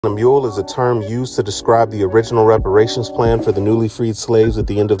A mule is a term used to describe the original reparations plan for the newly freed slaves at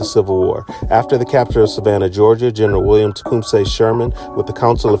the end of the Civil War. After the capture of Savannah, Georgia, General William Tecumseh Sherman, with the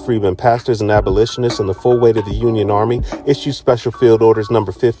Council of Freedmen Pastors and Abolitionists and the full weight of the Union Army, issued Special Field Orders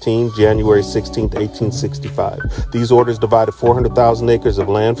Number 15, January 16, 1865. These orders divided 400,000 acres of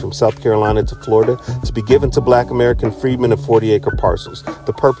land from South Carolina to Florida to be given to Black American freedmen in 40-acre parcels.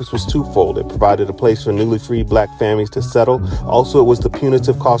 The purpose was twofold. It provided a place for newly freed Black families to settle. Also, it was the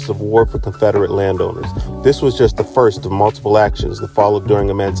punitive cost of war for Confederate landowners. This was just the first of multiple actions that followed during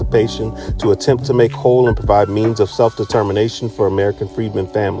emancipation to attempt to make whole and provide means of self-determination for American freedmen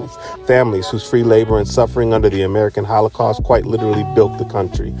families whose free labor and suffering under the American Holocaust quite literally built the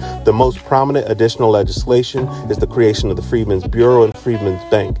country. The most prominent additional legislation is the creation of the Freedmen's Bureau and Freedmen's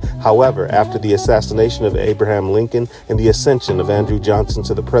Bank. However, after the assassination of Abraham Lincoln and the ascension of Andrew Johnson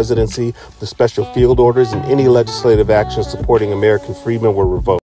to the presidency, the Special Field Orders and any legislative actions supporting American freedmen were